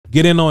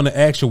Get in on the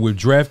action with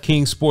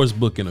DraftKings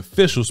Sportsbook, an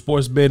official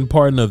sports betting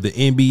partner of the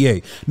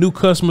NBA. New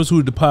customers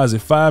who deposit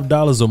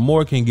 $5 or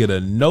more can get a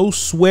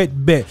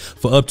no-sweat bet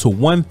for up to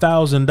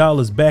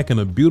 $1,000 back in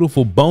a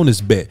beautiful bonus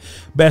bet.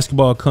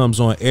 Basketball comes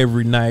on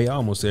every night,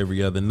 almost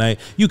every other night.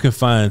 You can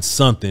find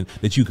something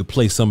that you could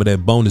play some of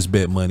that bonus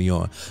bet money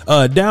on.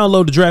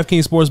 Download the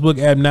DraftKings Sportsbook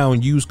app now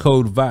and use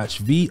code VOCH,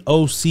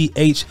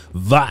 V-O-C-H,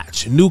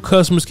 VOCH. New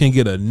customers can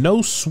get a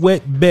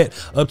no-sweat bet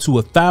up to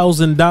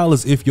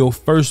 $1,000 if your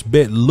first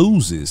bet loses.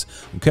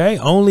 Okay,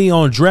 only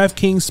on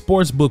DraftKings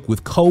Sportsbook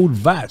with code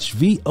VOCH,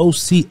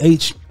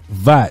 V-O-C-H,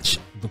 VOCH.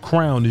 The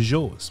crown is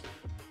yours.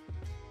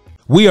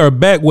 We are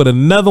back with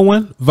another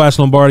one. Voch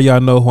Lombardi,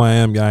 y'all know who I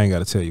am. Y'all ain't got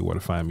to tell you where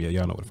to find me.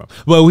 Y'all know where to find me.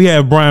 But we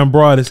have Bryan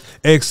Broaddus,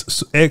 ex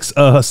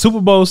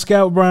Super Bowl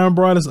scout Bryan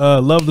Broaddus,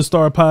 Love the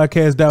Star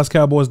podcast,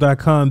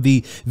 DallasCowboys.com,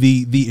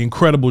 the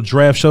incredible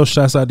draft show.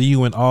 Shouts out to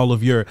you and all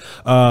of your,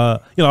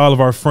 all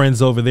of our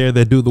friends over there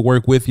that do the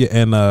work with you.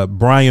 And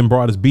Bryan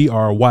Broaddus,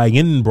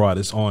 B-R-Y-N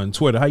Broaddus on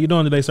Twitter. How you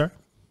doing today, sir?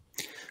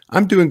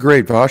 I'm doing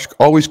great, Voch.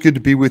 Always good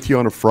to be with you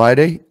on a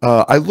Friday.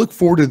 I look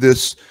forward to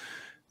this.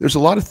 There's a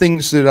lot of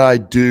things that I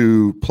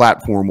do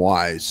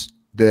platform-wise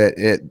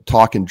that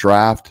talking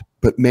draft,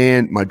 but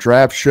man, my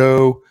draft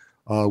show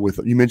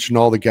you mentioned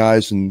all the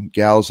guys and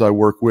gals I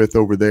work with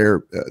over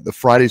there. The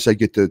Fridays I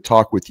get to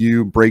talk with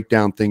you, break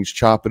down things,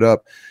 chop it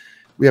up.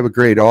 We have a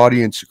great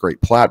audience, a great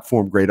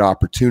platform, great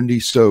opportunity.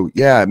 So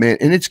yeah, man,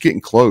 and it's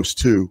getting close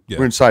too. Yeah.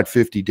 We're inside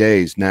 50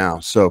 days now.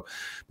 So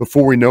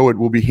before we know it,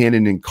 we'll be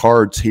handing in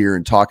cards here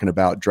and talking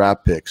about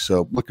draft picks.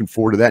 So looking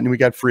forward to that. And we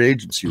got free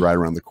agency right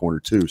around the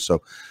corner too.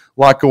 So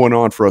a lot going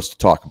on for us to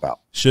talk about.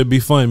 Should be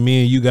fun.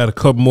 Me and you got a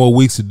couple more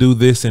weeks to do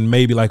this, and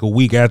maybe like a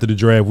week after the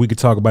draft, we could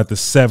talk about the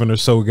 7 or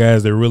so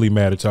guys that really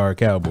matter to our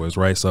Cowboys,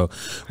 right? So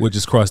we'll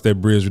just cross that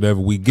bridge whenever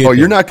we get there.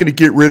 You're not going to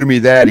get rid of me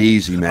that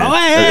easy, man. Oh,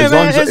 hey, as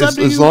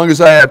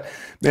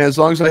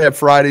long as I have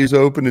Fridays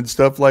open and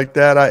stuff like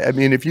that. I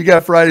mean, if you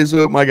got Fridays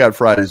open, I got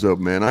Fridays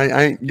open, man.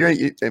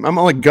 I'm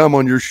like gum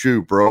on your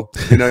shoe, bro.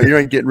 You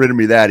ain't getting rid of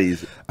me that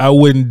easy. I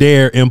wouldn't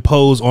dare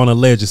impose on a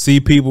legend.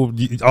 See, people,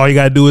 all you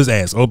got to do is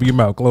ask. Open your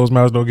mouth. Closed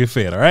mouths don't get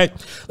fed, all right?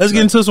 Let's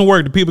get into some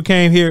work. The people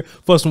came here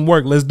for some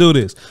work. Let's do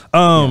this.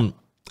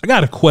 I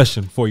got a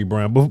question for you,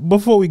 Bryan. But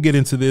before we get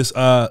into this,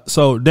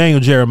 so Daniel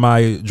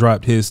Jeremiah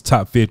dropped his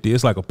top 50.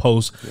 It's like a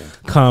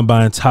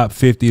post-combine top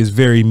 50. It's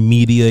very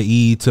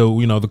media-y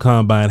to, the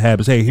combine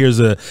happens. Hey, here's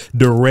a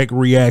direct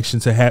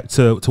reaction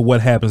to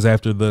what happens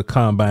after the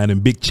combine,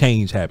 and big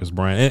change happens,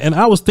 Bryan. And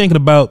I was thinking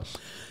about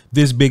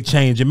this big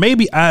change, and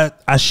maybe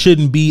I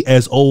shouldn't be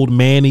as old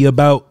manny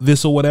about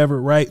this or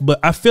whatever, right? But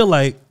I feel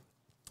like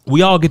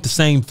we all get the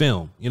same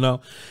film,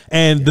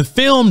 and the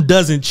film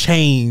doesn't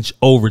change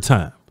over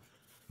time.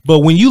 But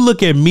when you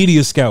look at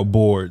media scout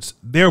boards,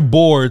 their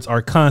boards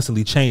are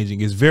constantly changing.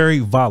 It's very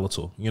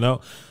volatile,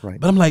 Right.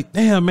 But I'm like,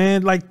 damn,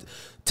 man, like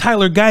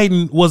Tyler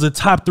Guyton was a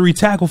top 3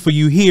 tackle for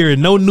you here,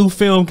 and no new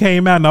film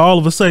came out, and all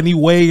of a sudden he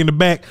way in the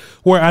back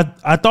where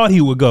I thought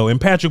he would go.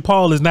 And Patrick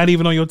Paul is not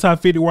even on your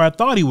top 50 where I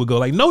thought he would go.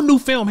 Like, no new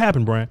film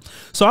happened, Bryan.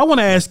 So I want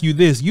to ask you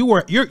this.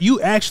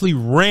 You actually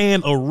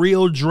ran a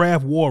real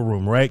draft war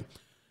room, right?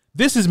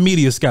 This is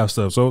media scout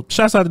stuff. So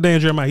shouts out to Dan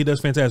Jeremiah. He does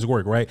fantastic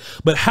work, right?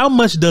 But how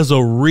much does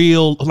for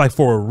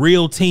a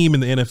real team in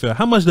the NFL,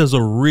 how much does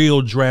a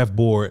real draft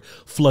board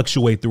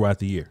fluctuate throughout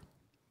the year?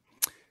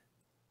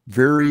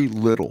 Very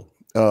little.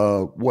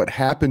 What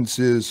happens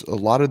is a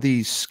lot of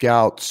these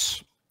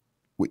scouts,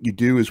 what you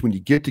do is when you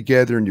get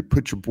together and you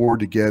put your board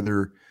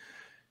together,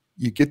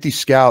 you get these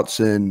scouts,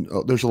 and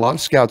there's a lot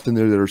of scouts in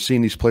there that are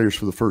seeing these players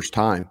for the first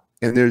time.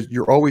 And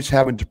you're always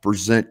having to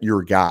present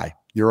your guy.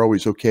 You're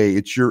always, okay,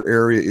 it's your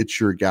area, it's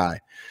your guy.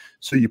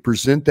 So you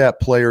present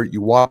that player,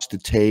 you watch the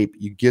tape,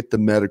 you get the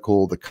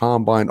medical, the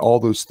combine, all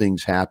those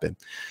things happen.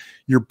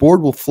 Your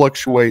board will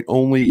fluctuate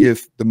only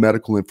if the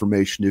medical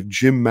information, if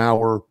Jim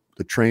Maurer,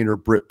 the trainer,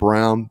 Britt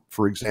Brown,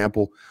 for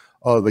example,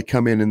 they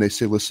come in and they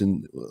say,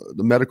 listen,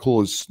 the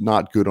medical is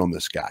not good on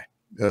this guy.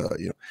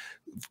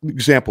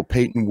 Example,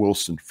 Peyton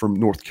Wilson from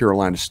North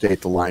Carolina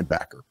State, the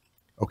linebacker.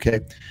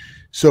 Okay.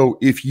 So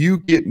if you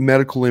get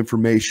medical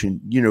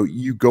information,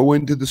 you go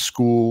into the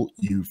school,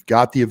 you've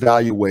got the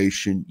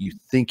evaluation, you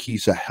think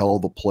he's a hell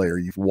of a player.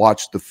 You've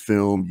watched the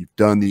film, you've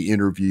done the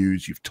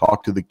interviews, you've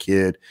talked to the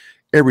kid,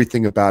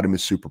 everything about him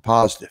is super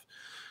positive.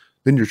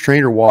 Then your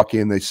trainer walk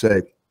in, they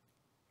say,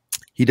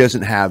 he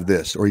doesn't have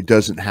this, or he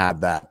doesn't have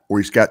that, or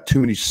he's got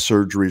too many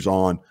surgeries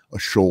on a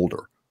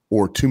shoulder,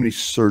 or too many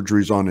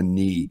surgeries on a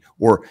knee,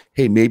 or,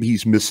 hey, maybe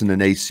he's missing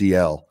an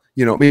ACL.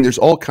 There's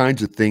all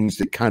kinds of things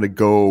that kind of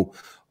go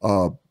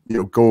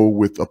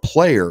with a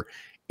player,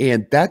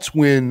 and that's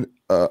when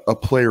a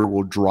player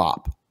will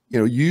drop.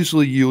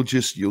 Usually you'll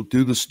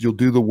do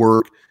the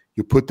work,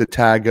 you put the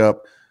tag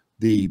up,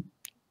 the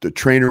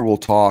trainer will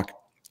talk,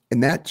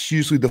 and that's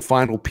usually the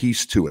final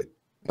piece to it.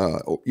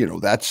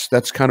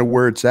 That's kind of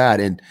where it's at,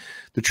 and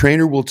the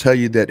trainer will tell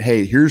you that,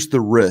 hey, here's the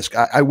risk.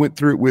 I went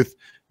through it with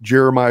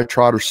Jeremiah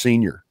Trotter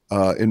Sr.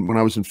 When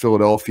I was in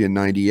Philadelphia in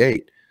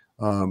 '98.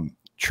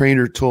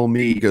 trainer told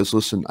me, he goes,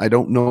 listen, I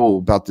don't know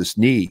about this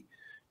knee.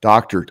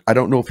 Doctor, I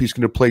don't know if he's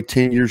going to play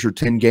 10 years or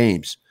 10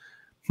 games.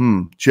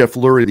 Jeff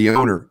Lurie, the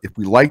owner, if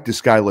we like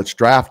this guy, let's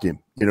draft him.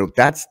 You know,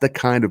 that's the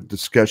kind of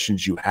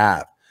discussions you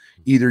have.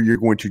 Either you're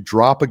going to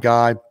drop a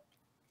guy.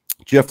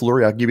 Jeff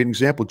Lurie, I'll give you an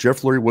example.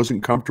 Jeff Lurie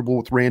wasn't comfortable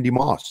with Randy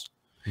Moss.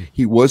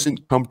 He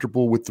wasn't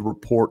comfortable with the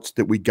reports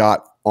that we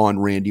got on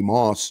Randy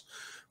Moss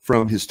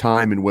from his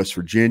time in West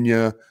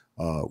Virginia,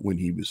 when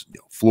he was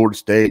Florida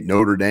State,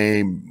 Notre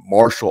Dame,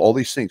 Marshall, all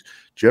these things.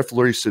 Jeff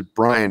Lurie said,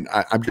 Bryan,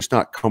 I'm just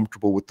not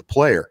comfortable with the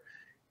player.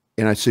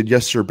 And I said,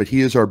 yes, sir, but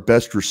he is our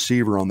best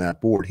receiver on that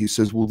board. He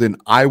says, well, then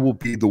I will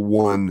be the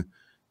one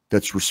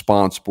that's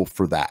responsible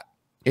for that.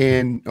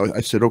 And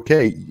I said,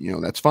 okay,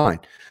 that's fine.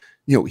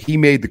 He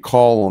made the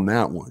call on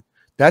that one.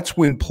 That's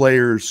when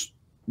players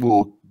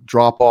will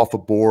drop off a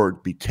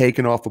board, be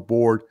taken off a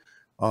board.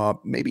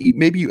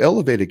 Maybe you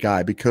elevate a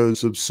guy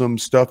because of some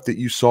stuff that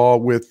you saw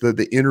with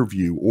the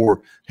interview,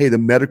 or, hey, the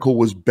medical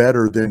was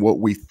better than what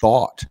we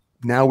thought.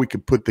 Now we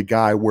could put the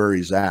guy where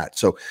he's at.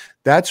 So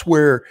that's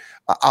where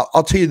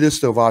I'll tell you this,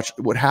 though, Voch,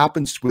 what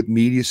happens with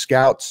media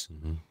scouts,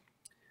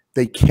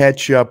 they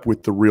catch up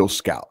with the real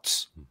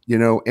scouts,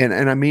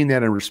 and I mean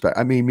that in respect.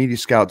 I mean, media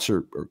scouts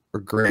are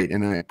great,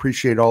 and I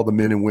appreciate all the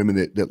men and women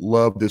that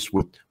love this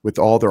with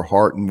all their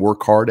heart and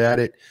work hard at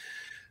it.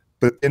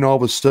 But then all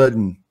of a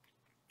sudden,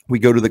 we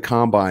go to the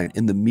combine,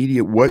 and the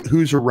media,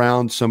 who's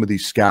around some of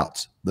these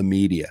scouts? The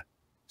media.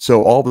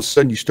 So all of a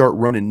sudden you start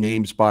running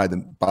names by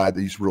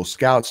these real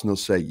scouts, and they'll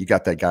say, you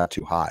got that guy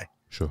too high.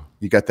 Sure.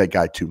 You got that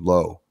guy too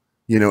low.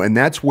 And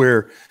that's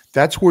where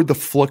the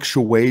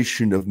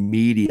fluctuation of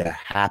media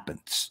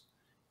happens.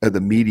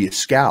 The media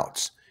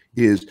scouts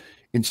is,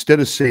 instead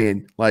of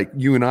saying, like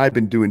you and I have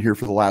been doing here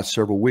for the last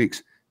several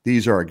weeks,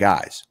 these are our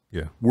guys.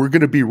 Yeah. We're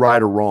going to be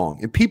right or wrong.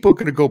 And people are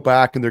going to go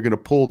back and they're going to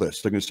pull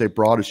this. They're going to say,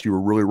 Broaddus, you were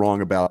really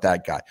wrong about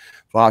that guy.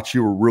 Voch,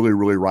 you were really,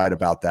 really right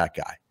about that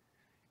guy.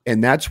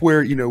 And that's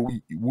where,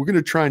 we're going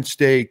to try and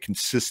stay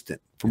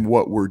consistent from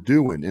what we're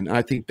doing. And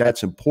I think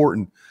that's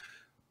important.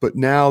 But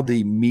now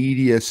the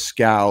media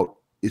scout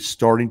is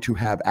starting to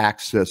have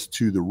access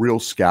to the real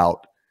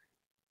scout.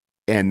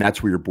 And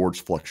that's where your boards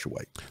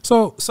fluctuate.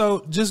 So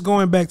just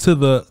going back to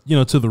the,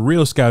 to the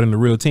real scout and the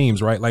real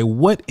teams, right? Like,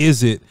 what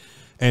is it?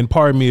 And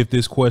pardon me if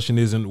this question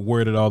isn't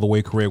worded all the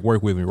way correct.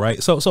 Work with me,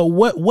 right? So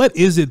what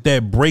is it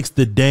that breaks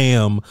the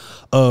dam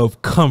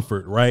of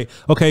comfort, right?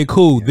 Okay,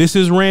 cool. Yeah. This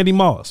is Randy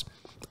Moss.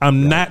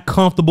 I'm not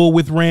comfortable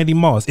with Randy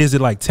Moss. Is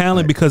it like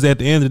talent? Right. Because at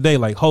the end of the day,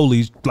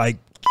 like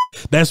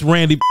that's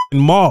Randy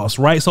Moss,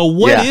 right? So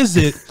what is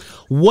it?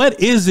 What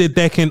is it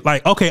that can,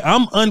 like, okay,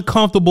 I'm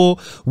uncomfortable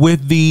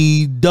with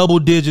the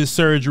double-digit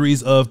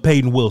surgeries of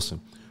Peyton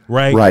Wilson,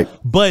 right? Right.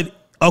 But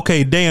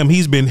okay, damn,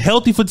 he's been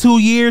healthy for 2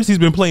 years. He's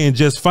been playing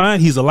just fine.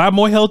 He's a lot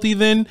more healthy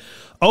than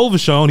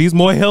Overshown. He's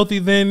more healthy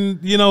than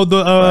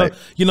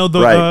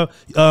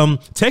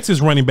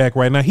Texas running back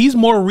right now. He's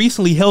more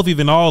recently healthy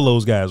than all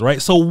those guys, right?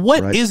 So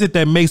what is it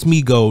that makes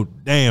me go,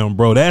 damn,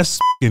 bro, that's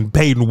f***ing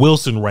Peyton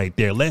Wilson right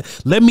there.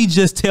 Let me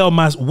just tell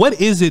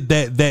what is it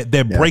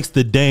that breaks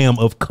the dam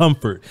of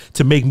comfort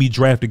to make me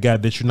draft a guy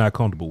that you're not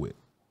comfortable with?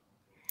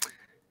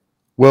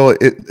 Well,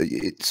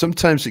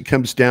 sometimes it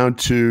comes down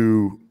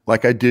to,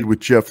 like I did with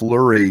Jeff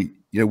Lurie,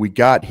 we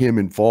got him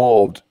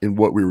involved in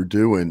what we were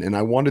doing, and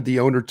I wanted the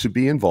owner to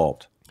be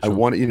involved. Sure. I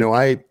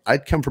wanted,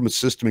 I'd come from a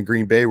system in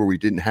Green Bay where we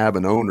didn't have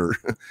an owner,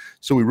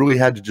 so we really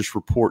had to just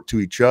report to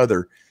each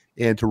other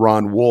and to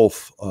Ron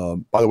Wolf.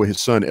 By the way, his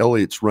son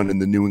Elliot's running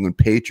the New England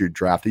Patriot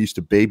draft. I used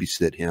to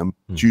babysit him,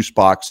 juice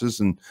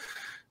boxes, and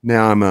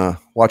now I'm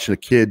watching a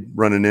kid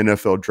run an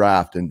NFL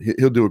draft, and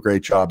he'll do a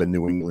great job in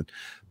New England.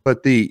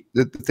 But the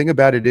thing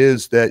about it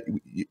is that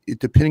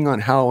depending on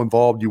how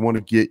involved you want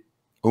to get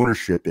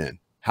ownership in,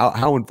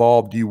 how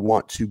involved do you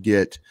want to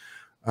get,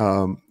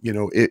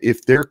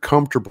 if they're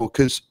comfortable,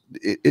 because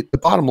the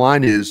bottom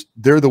line is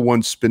they're the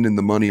ones spending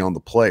the money on the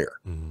player.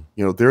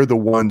 They're the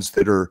ones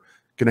that are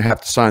going to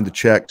have to sign the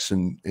checks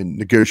and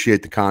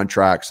negotiate the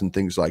contracts and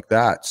things like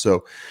that.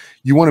 So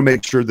you want to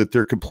make sure that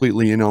they're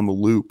completely in on the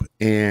loop.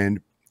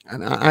 And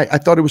I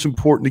thought it was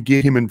important to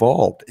get him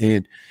involved.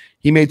 And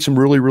he made some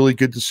really, really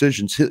good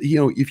decisions.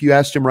 If you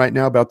asked him right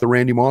now about the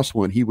Randy Moss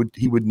one, he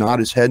would nod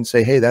his head and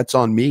say, hey, that's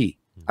on me.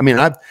 I mean,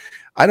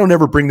 I don't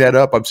ever bring that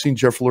up. I've seen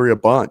Jeff Lurie a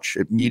bunch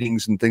at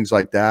meetings and things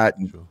like that,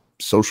 and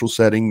social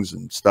settings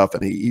and stuff.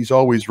 And he's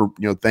always,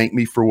 thanked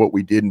me for what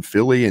we did in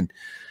Philly, and,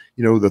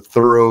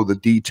 the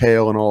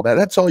detail and all that.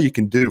 That's all you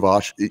can do,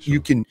 Voch.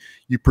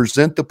 You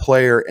present the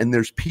player, and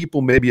there's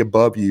people maybe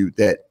above you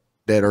that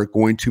are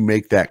going to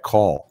make that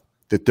call,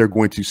 that they're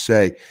going to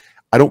say,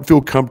 I don't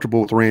feel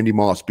comfortable with Randy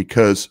Moss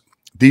because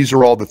these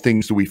are all the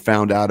things that we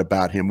found out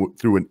about him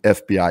through an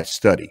FBI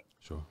study,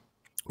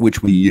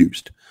 which we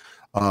used.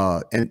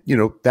 And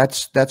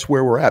that's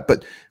where we're at.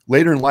 But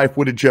later in life,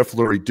 what did Jeff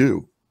Lurie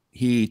do?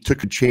 He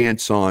took a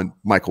chance on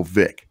Michael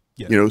Vick.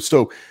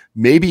 So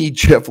maybe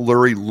Jeff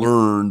Lurie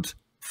learned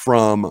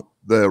from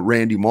the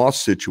Randy Moss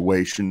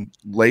situation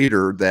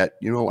later that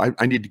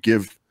I need to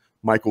give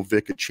Michael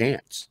Vick a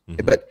chance.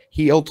 But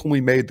he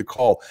ultimately made the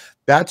call.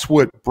 That's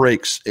what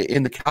breaks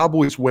in the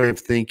Cowboys' way of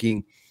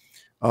thinking.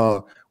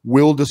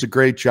 Will does a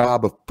great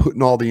job of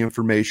putting all the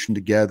information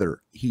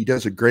together. He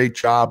does a great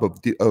job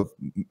of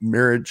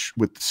marriage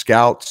with the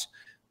scouts,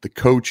 the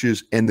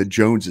coaches, and the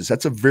Joneses.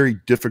 That's a very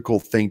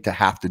difficult thing to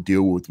have to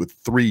deal with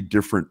three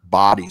different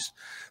bodies.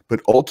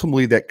 But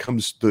ultimately,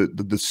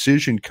 the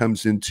decision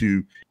comes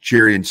into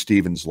Jerry and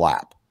Steven's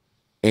lap.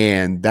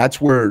 And that's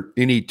where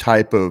any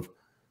type of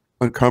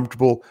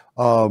uncomfortable,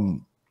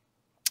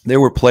 there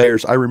were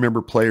players, I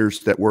remember players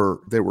that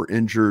were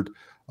injured.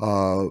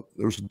 There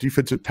was a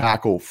defensive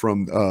tackle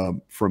from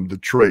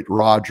Detroit,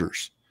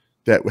 Rogers,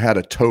 that had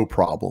a toe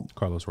problem.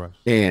 Carlos Rice.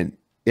 And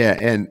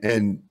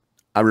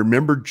I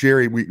remember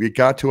Jerry, it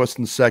got to us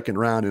in the second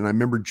round, and I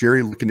remember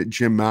Jerry looking at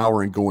Jim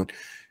Maurer and going,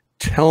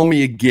 tell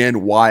me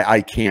again why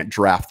I can't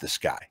draft this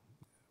guy.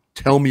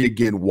 Tell me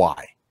again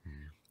why.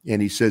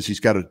 And he says he's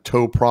got a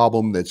toe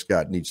problem needs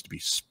to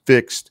be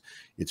fixed.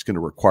 It's going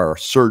to require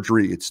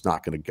surgery. It's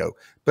not going to go.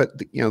 But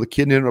the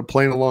kid ended up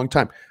playing a long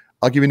time.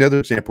 I'll give you another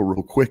example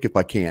real quick if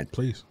I can.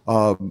 Please.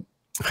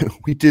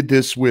 We did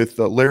this with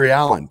Larry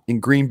Allen in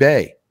Green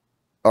Bay.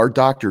 Our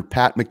doctor,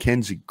 Pat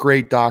McKenzie,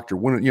 great doctor.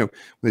 When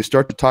they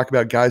start to talk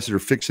about guys that are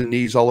fixing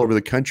knees all over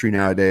the country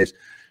nowadays,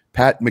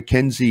 Pat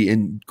McKenzie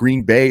in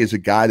Green Bay is a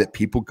guy that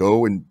people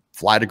go and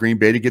fly to Green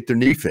Bay to get their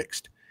knee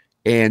fixed.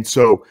 And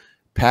so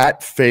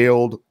Pat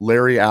failed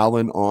Larry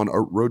Allen on a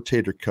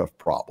rotator cuff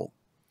problem.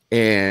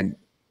 And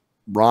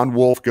Ron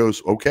Wolf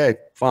goes, okay,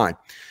 fine.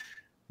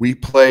 We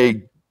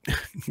play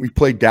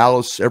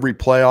Dallas every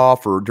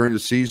playoff or during the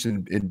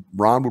season, and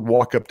Ron would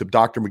walk up to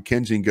Dr.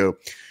 McKenzie and go,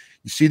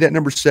 you see that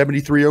number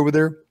 73 over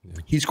there?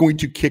 He's going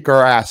to kick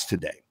our ass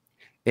today.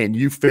 And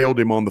you failed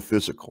him on the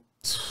physical.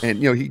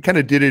 And, he kind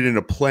of did it in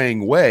a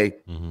playing way.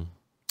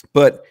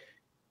 But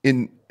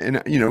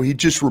he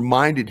just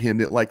reminded him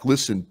that, like,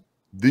 listen,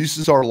 this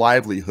is our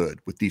livelihood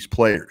with these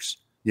players.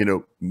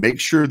 Make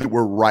sure that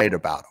we're right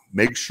about them.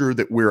 Make sure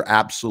that we're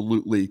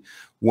absolutely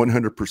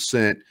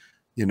 100%,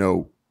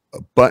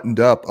 buttoned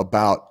up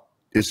about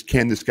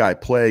can this guy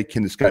play?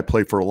 Can this guy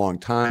play for a long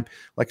time?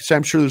 Like I said,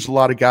 I'm sure there's a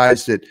lot of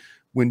guys that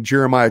when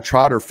Jeremiah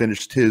Trotter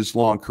finished his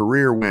long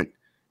career went,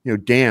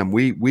 damn,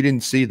 we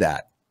didn't see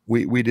that.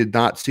 We did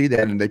not see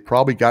that. And they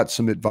probably got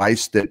some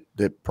advice that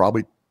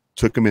probably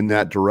took them in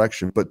that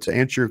direction. But to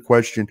answer your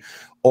question,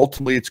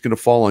 ultimately it's going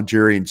to fall on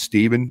Jerry and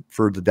Steven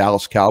for the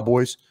Dallas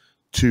Cowboys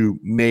to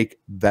make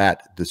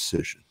that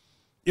decision.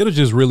 It'll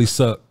just really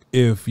suck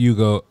if you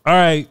go, all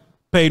right,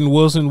 Peyton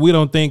Wilson, we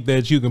don't think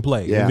that you can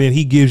play. And then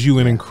he gives you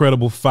an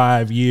incredible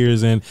 5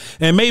 years, and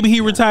maybe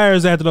he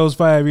retires after those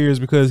 5 years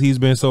because he's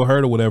been so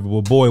hurt or whatever.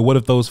 But boy, what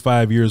if those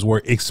 5 years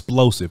were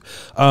explosive?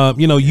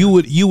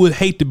 You would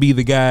hate to be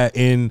the guy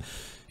in,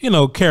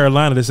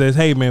 Carolina that says,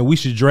 hey man, we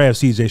should draft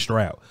CJ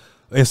Stroud.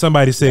 And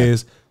somebody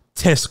says,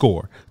 test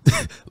score.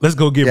 Let's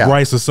go get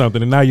Bryce or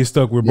something. And now you're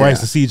stuck with Bryce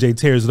and CJ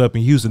tears it up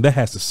in Houston. That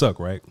has to suck,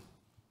 right?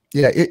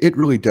 Yeah, it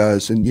really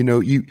does. And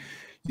you're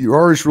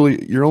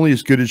only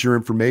as good as your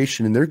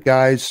information. And there are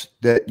guys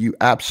that you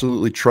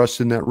absolutely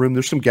trust in that room.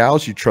 There's some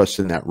gals you trust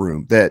in that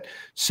room that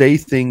say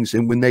things,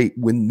 and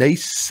when they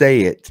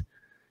say it,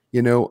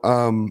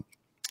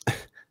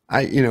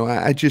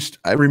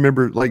 I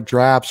remember like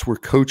drafts where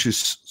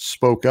coaches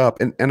spoke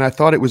up, and I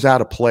thought it was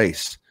out of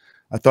place.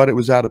 I thought it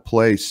was out of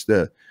place.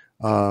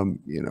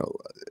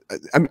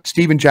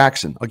 Steven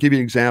Jackson, I'll give you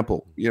an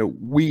example.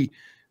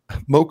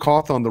 Mo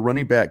Cawthon, the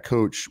running back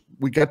coach,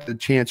 we got the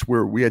chance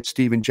where we had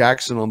Steven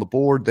Jackson on the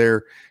board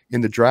there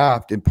in the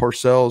draft, and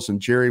Parcells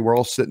and Jerry were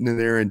all sitting in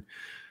there, and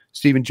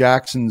Steven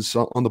Jackson's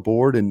on the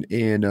board, and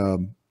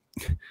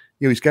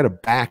he's got a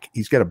back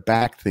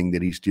thing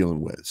that he's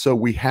dealing with. So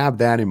we have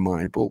that in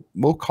mind. But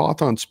Mo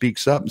Cawthon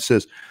speaks up and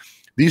says,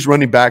 these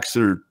running backs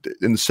that are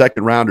in the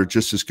second round are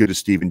just as good as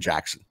Steven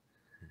Jackson.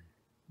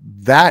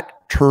 That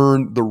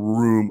turned the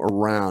room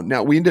around.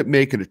 Now, we ended up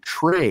making a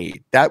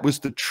trade. That was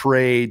the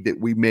trade that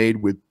we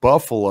made with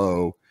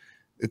Buffalo.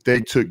 That they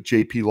took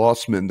J.P.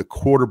 Lossman, the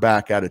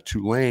quarterback out of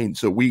Tulane.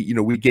 So we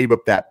gave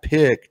up that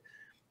pick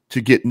to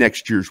get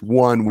next year's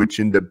one, which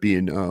ended up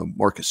being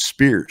Marcus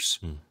Spears.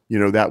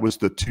 That was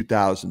the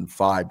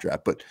 2005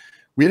 draft. But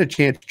we had a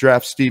chance to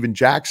draft Steven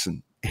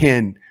Jackson,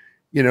 and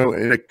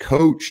a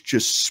coach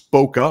just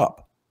spoke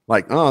up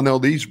like, oh no,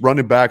 these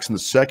running backs in the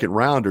second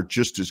round are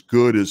just as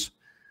good as.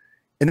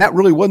 And that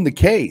really wasn't the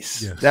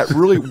case. Yes. That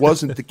really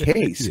wasn't the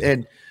case. Yeah.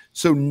 And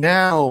so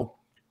now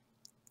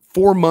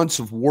 4 months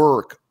of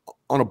work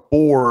on a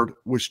board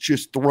was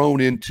just thrown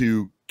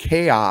into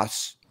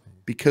chaos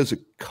because a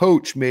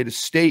coach made a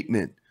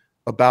statement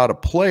about a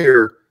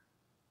player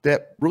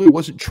that really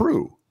wasn't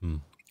true.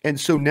 And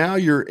so now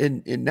you're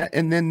in that,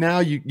 and then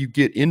now you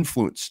get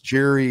influence.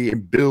 Jerry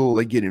and Bill,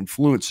 they get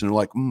influenced, and they're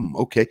like,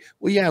 okay,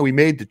 well, yeah, we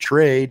made the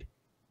trade.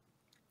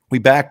 We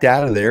backed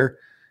out of there.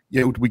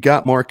 We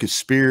got Marcus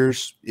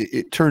Spears.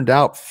 It turned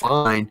out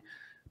fine.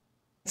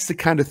 It's the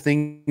kind of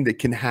thing that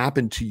can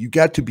happen to you. You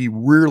got to be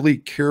really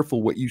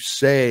careful what you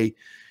say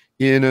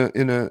in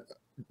a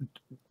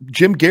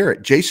Jim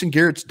Garrett, Jason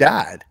Garrett's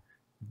dad.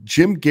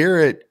 Jim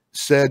Garrett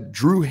said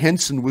Drew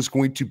Henson was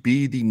going to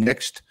be the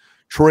next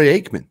Troy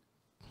Aikman.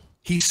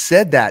 He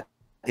said that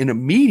in a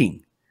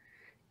meeting.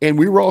 And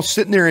we were all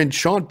sitting there, and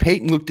Sean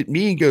Payton looked at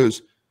me and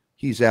goes,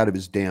 he's out of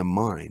his damn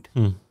mind.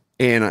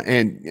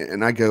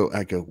 And I go,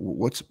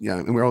 what's,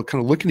 and we're all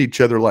kind of looking at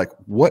each other like,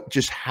 what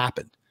just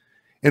happened?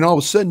 And all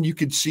of a sudden you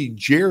could see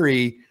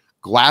Jerry,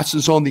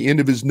 glasses on the end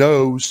of his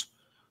nose,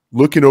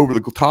 looking over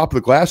the top of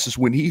the glasses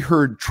when he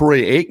heard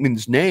Troy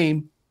Aikman's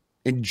name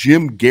and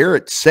Jim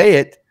Garrett say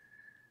it.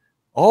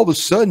 All of a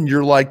sudden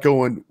you're like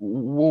going,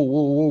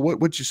 whoa,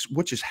 what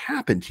just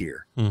happened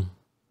here?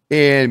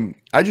 And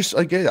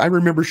I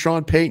remember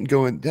Sean Payton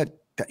going,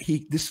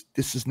 this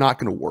is not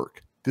going to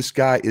work. This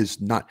guy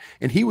is not,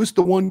 and he was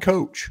the one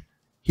coach.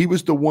 He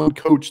was the one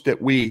coach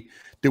that we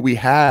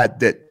had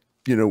that,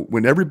 you know,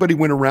 when everybody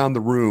went around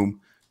the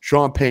room,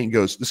 Sean Payton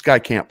goes, this guy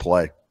can't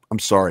play. I'm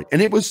sorry.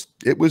 And it was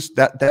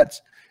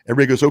that's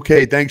everybody goes,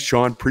 okay, thanks,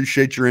 Sean.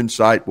 Appreciate your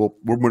insight. Well,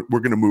 we're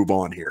going to move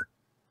on here.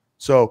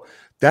 So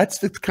that's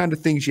the kind of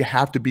things you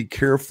have to be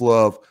careful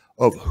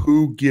of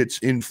who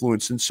gets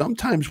influence. And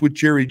sometimes with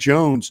Jerry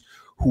Jones,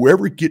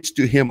 whoever gets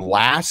to him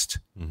last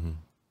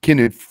can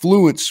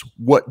influence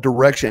what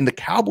direction. And the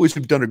Cowboys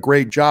have done a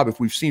great job. If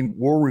we've seen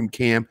War Room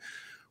Cam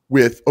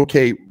with,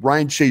 okay,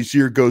 Ryan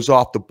Shazier goes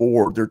off the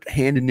board. They're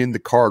handing in the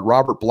card.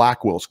 Robert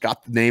Blackwell's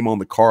got the name on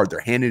the card. They're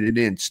handing it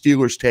in.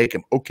 Steelers take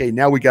him. Okay,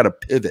 now we got to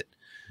pivot.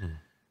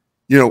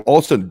 You know, all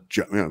of a sudden,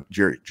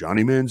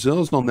 Johnny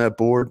Manziel's on that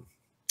board.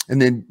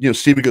 And then, you know,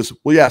 Steven goes,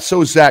 well, yeah,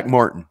 so is Zach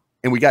Martin.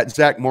 And we got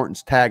Zach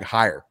Martin's tag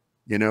higher.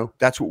 You know,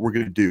 that's what we're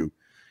going to do.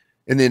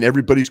 And then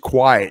everybody's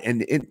quiet.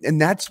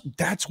 And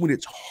that's when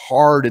it's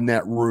hard in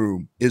that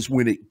room, is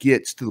when it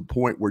gets to the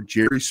point where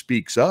Jerry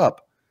speaks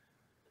up.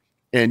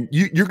 And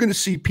you're going to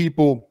see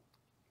people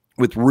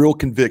with real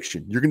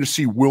conviction. You're going to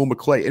see Will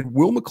McClay. And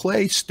Will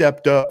McClay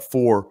stepped up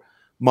for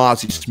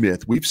Mozzie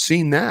Smith. We've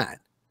seen that.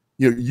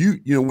 You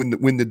know,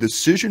 when the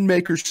decision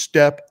makers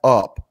step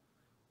up,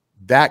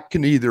 that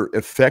can either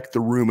affect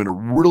the room in a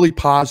really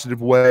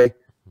positive way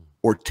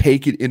or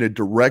take it in a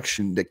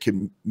direction that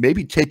can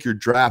maybe take your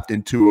draft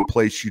into a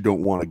place you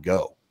don't want to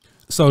go.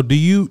 So do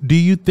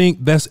you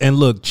think that's, and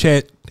look,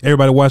 chat,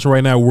 everybody watching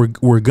right now,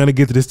 we're gonna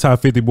get to this top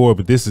 50 board,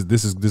 but this is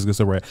good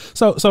stuff, right?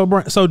 So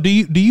Bryan, so do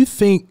you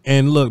think,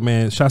 and look,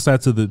 man, shouts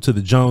out to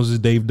the Joneses,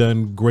 they've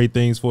done great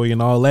things for you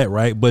and all that,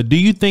 right? But do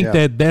you think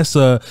that's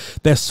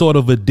sort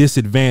of a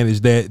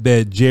disadvantage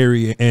that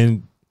Jerry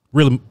and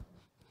really,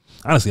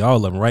 honestly, all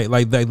of them, right?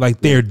 Like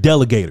they're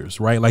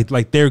delegators, right?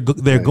 Like they're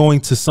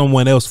going to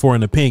someone else for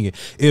an opinion.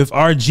 If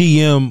our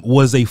GM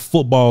was a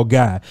football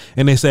guy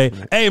and they say,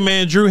 hey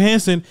man, Drew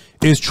Henson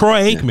is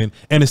Troy Aikman,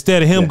 and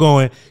instead of him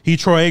going, he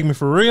Troy Aikman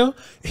for real,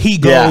 he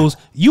goes,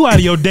 you out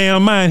of your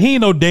damn mind. He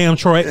ain't no damn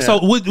Troy.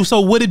 So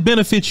would it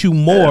benefit you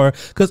more?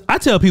 Because I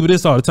tell people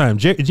this all the time.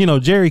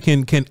 Jerry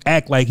can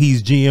act like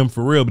he's GM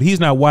for real, but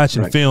he's not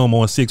watching film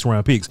on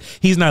 6-round picks.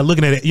 He's not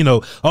looking at it, you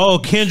know, oh,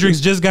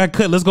 Kendricks just got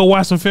cut. Let's go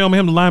watch some film of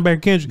him, the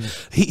linebacker Kendrick.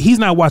 He's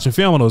not watching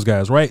film on those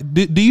guys, right?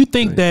 Do you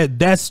think that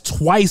that's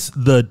twice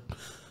the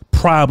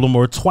problem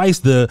or twice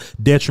the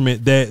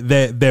detriment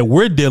that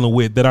we're dealing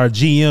with, that our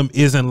GM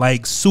isn't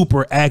like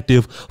super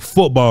active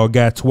football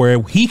guy to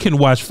where he can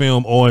watch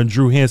film on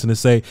Drew Henson and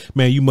say,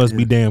 man, you must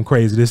be damn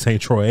crazy. This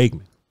ain't Troy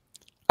Aikman.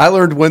 I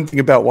learned one thing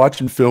about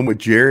watching film with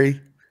Jerry.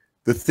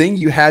 The thing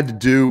you had to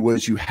do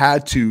was you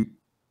had to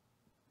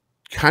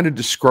kind of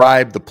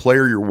describe the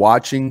player you're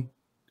watching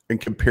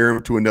and compare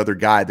him to another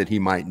guy that he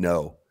might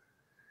know.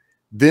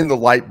 Then the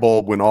light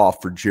bulb went off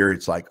for Jerry.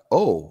 It's like,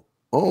 oh,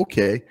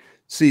 okay.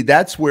 See,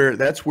 that's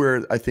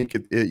where I think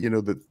you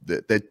know,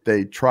 that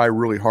they try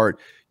really hard.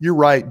 You're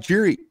right,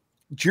 Jerry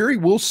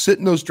will sit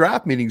in those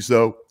draft meetings,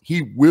 though.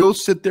 He will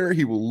sit there.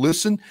 He will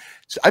listen.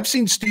 I've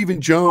seen Stephen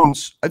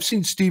Jones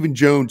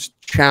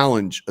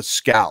challenge a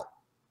scout,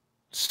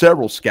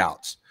 several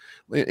scouts.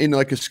 And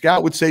like a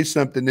scout would say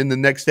something, then the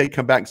next day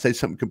come back and say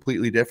something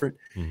completely different.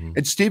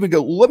 And Stephen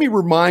go, let me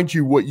remind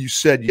you what you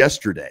said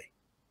yesterday.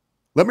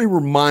 Let me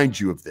remind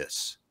you of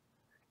this.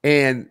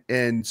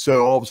 And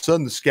so all of a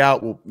sudden the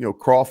scout will, you know,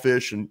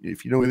 crawfish, and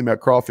if you know anything about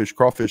crawfish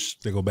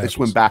they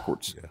swim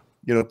backwards.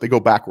 You know, they go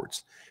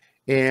backwards.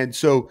 And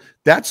so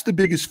that's the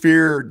biggest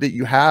fear that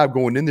you have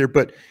going in there.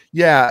 But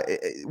yeah,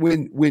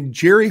 when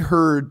Jerry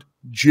heard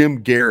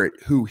Jim Garrett,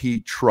 who he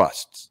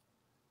trusts,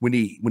 when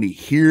he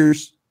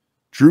hears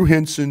Drew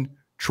Henson,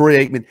 Troy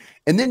Aikman,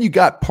 and then you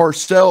got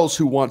Parcells,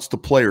 who wants the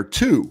player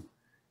too.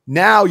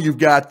 Now you've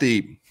got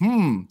the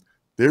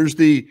there's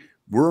the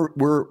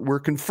we're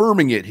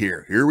confirming it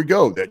here. Here we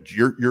go. That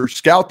your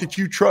scout that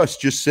you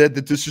trust just said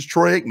that this is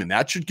Troy Aikman.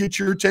 That should get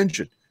your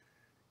attention,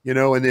 you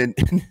know. And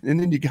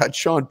then you got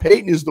Sean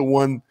Payton is the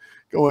one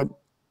going,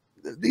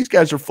 these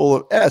guys are full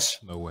of S.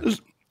 No way.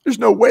 There's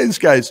no way this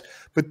guy's.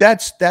 But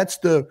that's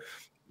the,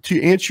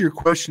 to answer your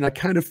question. I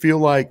kind of feel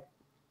like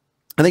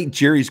I think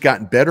Jerry's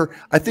gotten better.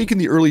 I think in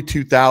the early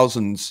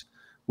 2000s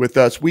with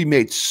us, we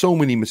made so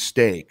many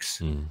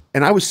mistakes,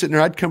 and I was sitting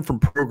there. I'd come from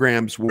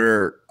programs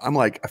where I'm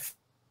like,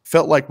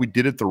 felt like we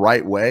did it the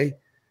right way.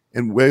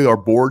 and the way our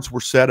boards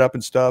were set up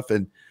and stuff.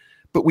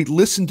 But we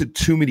listened to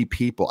too many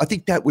people. I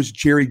think that was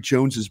Jerry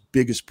Jones's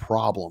biggest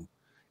problem.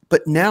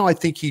 But now I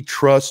think he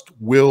trusts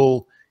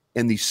Will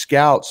and the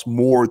scouts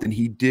more than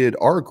he did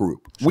our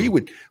group.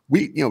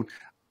 Sure.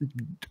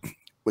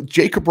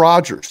 Jacob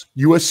Rogers,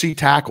 USC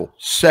tackle,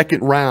 2nd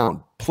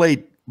round,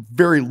 played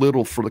very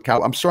little for the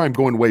Cowboys. I'm sorry, I'm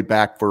going way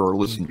back for our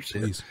listeners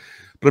here,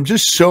 but I'm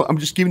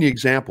just giving you an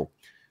example.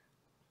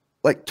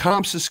 Like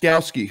Tom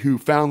Siskowski, who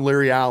found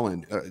Larry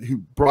Allen, who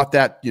brought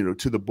that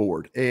to the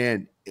board,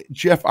 and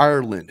Jeff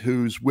Ireland,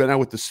 who's went out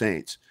with the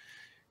Saints.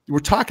 We're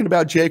talking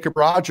about Jacob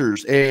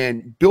Rogers,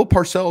 and Bill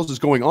Parcells is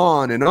going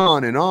on and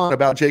on and on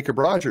about Jacob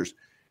Rogers.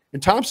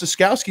 And Tom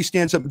Siskowski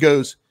stands up and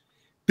goes,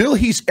 Bill,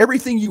 he's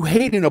everything you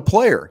hate in a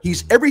player.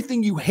 He's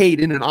everything you hate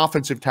in an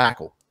offensive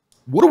tackle.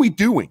 What are we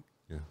doing?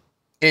 Yeah.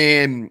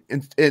 And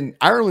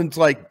Ireland's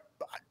like,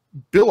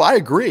 Bill, I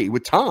agree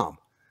with Tom.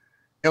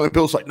 And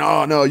Bill's like,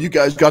 no, you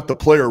guys got the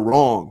player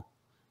wrong.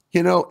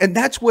 And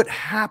that's what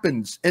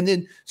happens. And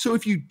then, so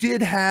if you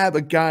did have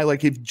a guy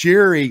like if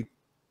Jerry's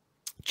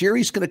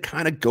going to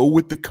kind of go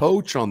with the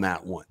coach on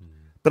that one.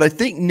 But I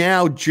think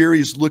now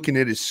Jerry's looking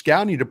at his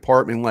scouting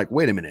department like,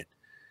 wait a minute,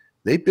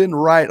 they've been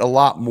right a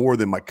lot more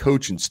than my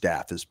coaching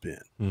staff has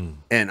been.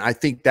 And I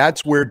think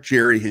that's where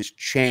Jerry has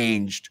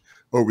changed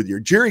over the year.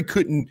 Jerry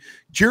couldn't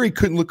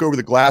look over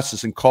the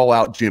glasses and call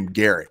out Jim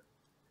Garrett.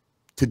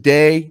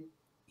 Today,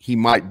 he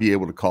might be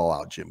able to call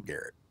out Jim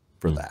Garrett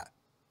for that.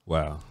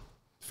 Wow.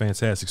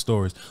 Fantastic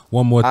stories.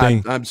 One more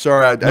thing. I'm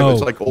sorry. I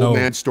was like old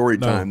man story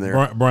time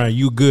there. Brian,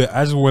 you good.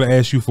 I just want to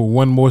ask you for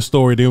one more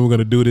story. Then we're going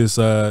to do this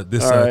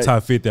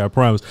top 50, I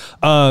promise.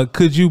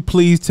 Could you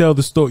please tell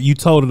the story? You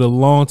told it a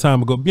long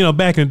time ago.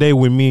 Back in the day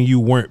when me and you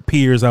weren't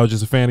peers, I was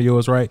just a fan of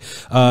yours, right?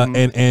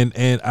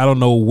 And I don't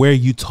know where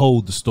you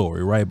told the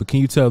story, right? But can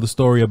you tell the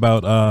story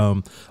about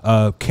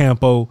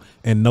Campo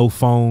and no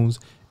phones?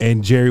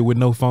 And Jerry with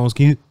no phones.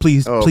 Can you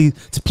please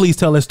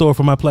tell that story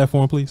for my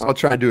platform, please? I'll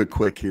try and do it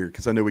quick here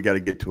because I know we got to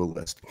get to a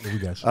list. We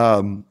got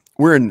you.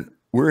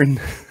 We're in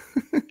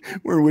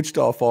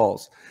Wichita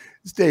Falls.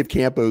 It's Dave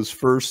Campo's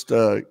first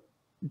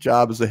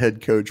job as a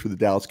head coach for the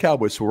Dallas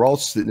Cowboys. So we're all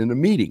sitting in a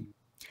meeting,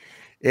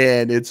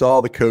 and it's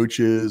all the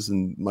coaches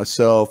and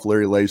myself,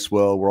 Larry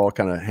Lacewell. We're all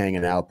kind of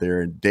hanging out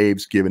there, and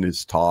Dave's giving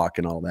his talk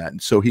and all that. And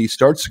so he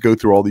starts to go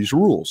through all these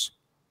rules,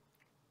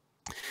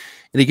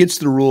 and he gets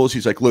to the rules.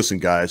 He's like, "Listen,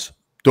 guys.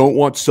 Don't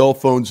want cell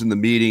phones in the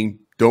meeting.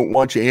 Don't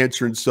want you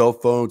answering cell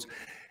phones."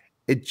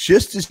 And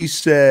just as he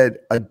said,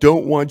 I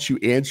don't want you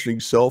answering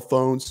cell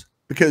phones,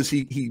 because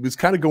he was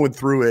kind of going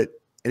through it,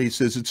 and he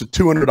says it's a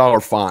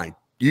 $200 fine.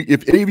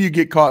 If any of you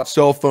get caught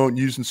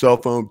using cell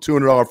phone,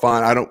 $200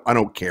 fine. I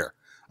don't care.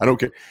 I don't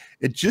care.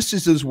 And just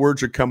as those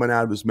words are coming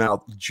out of his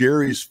mouth,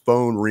 Jerry's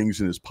phone rings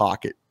in his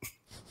pocket.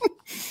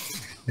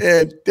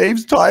 And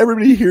Dave's talking.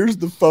 Everybody hears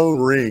the phone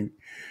ring,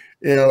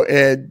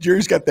 and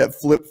Jerry's got that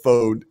flip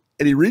phone.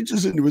 And he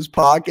reaches into his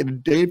pocket,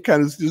 and Dave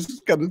kind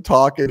of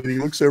talking, and he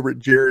looks over at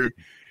Jerry.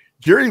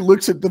 Jerry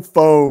looks at the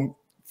phone,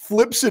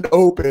 flips it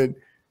open,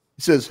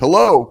 says,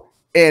 "Hello,"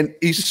 and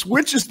he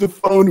switches the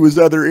phone to his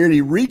other ear, and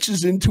he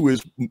reaches into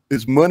his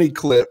money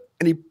clip,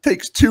 and he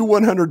takes 2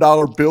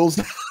 $100 bills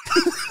out,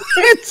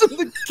 hands them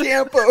to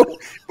Campo,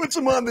 puts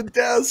them on the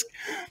desk,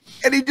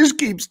 and he just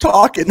keeps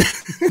talking.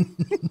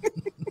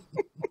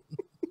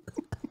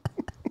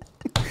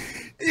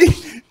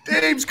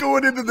 Dave's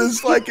going into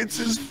this like it's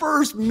his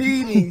first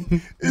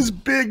meeting, his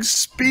big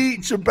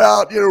speech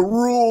about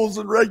rules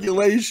and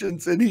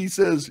regulations, and he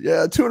says,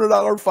 "Yeah,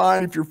 $200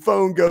 fine if your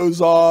phone goes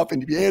off,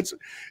 and if you answer."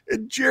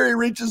 And Jerry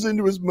reaches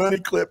into his money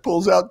clip,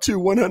 pulls out 2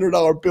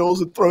 $100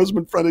 bills, and throws them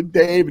in front of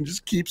Dave, and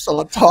just keeps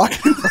on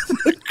talking.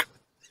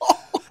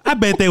 I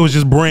bet they was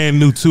just brand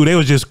new too. They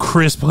was just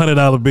crisp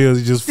 $100 bills.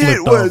 He just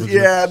flipped off.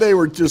 Yeah, they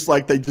were just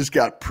like they just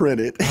got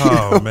printed.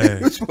 Oh man,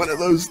 it was one of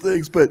those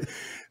things, but.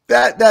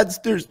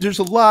 There's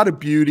a lot of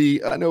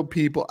beauty. I know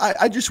people.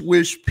 I just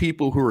wish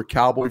people who are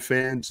Cowboy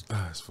fans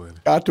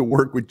got to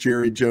work with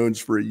Jerry Jones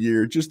for a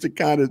year just to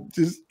kind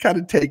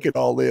of take it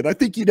all in. I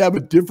think you'd have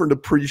a different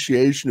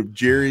appreciation of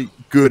Jerry,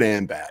 good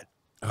and bad.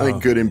 I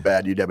think good and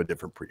bad, you'd have a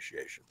different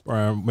appreciation.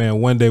 Right,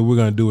 man. One day we're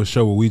gonna do a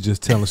show where we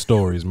just telling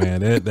stories,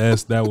 man.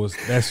 That's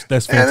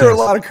fantastic. And there were a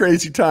lot of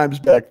crazy times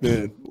back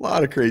then. A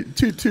lot of crazy,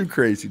 too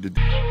crazy to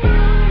do.